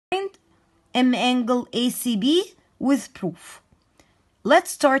M angle ACB with proof.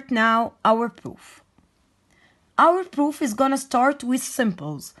 Let's start now our proof. Our proof is gonna start with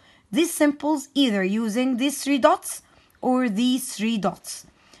simples. These simples either using these 3 dots or these 3 dots.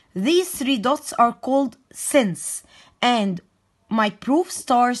 These 3 dots are called since, and my proof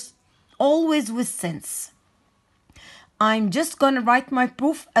starts always with since. I'm just gonna write my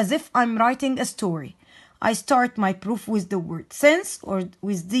proof as if I'm writing a story. I start my proof with the word since, or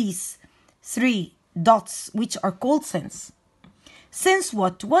with these 3 dots which are called since. Since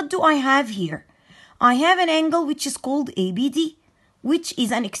what? What do I have here? I have an angle which is called ABD, which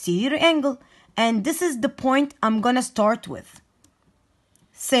is an exterior angle, and this is the point I'm gonna start with.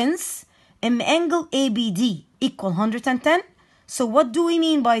 Since M angle ABD equal 110, so what do we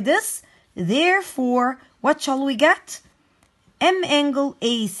mean by this? Therefore, what shall we get? M angle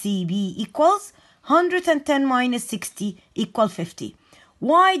ACB equals 110 minus 60 equal 50.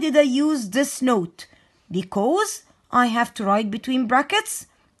 Why did I use this note? Because I have to write between brackets,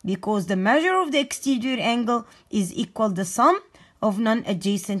 because the measure of the exterior angle is equal the sum of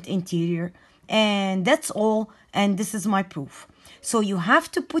non-adjacent interior. And that's all, and this is my proof. So you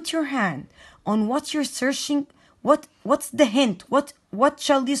have to put your hand on what you're searching, what's the hint, what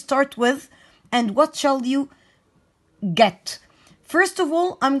shall you start with, and what shall you get. First of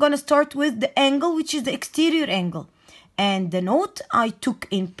all, I'm going to start with the angle, which is the exterior angle. And the note I took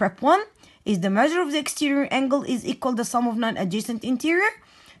in prep 1 is the measure of the exterior angle is equal the sum of non-adjacent interior.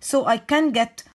 So I can get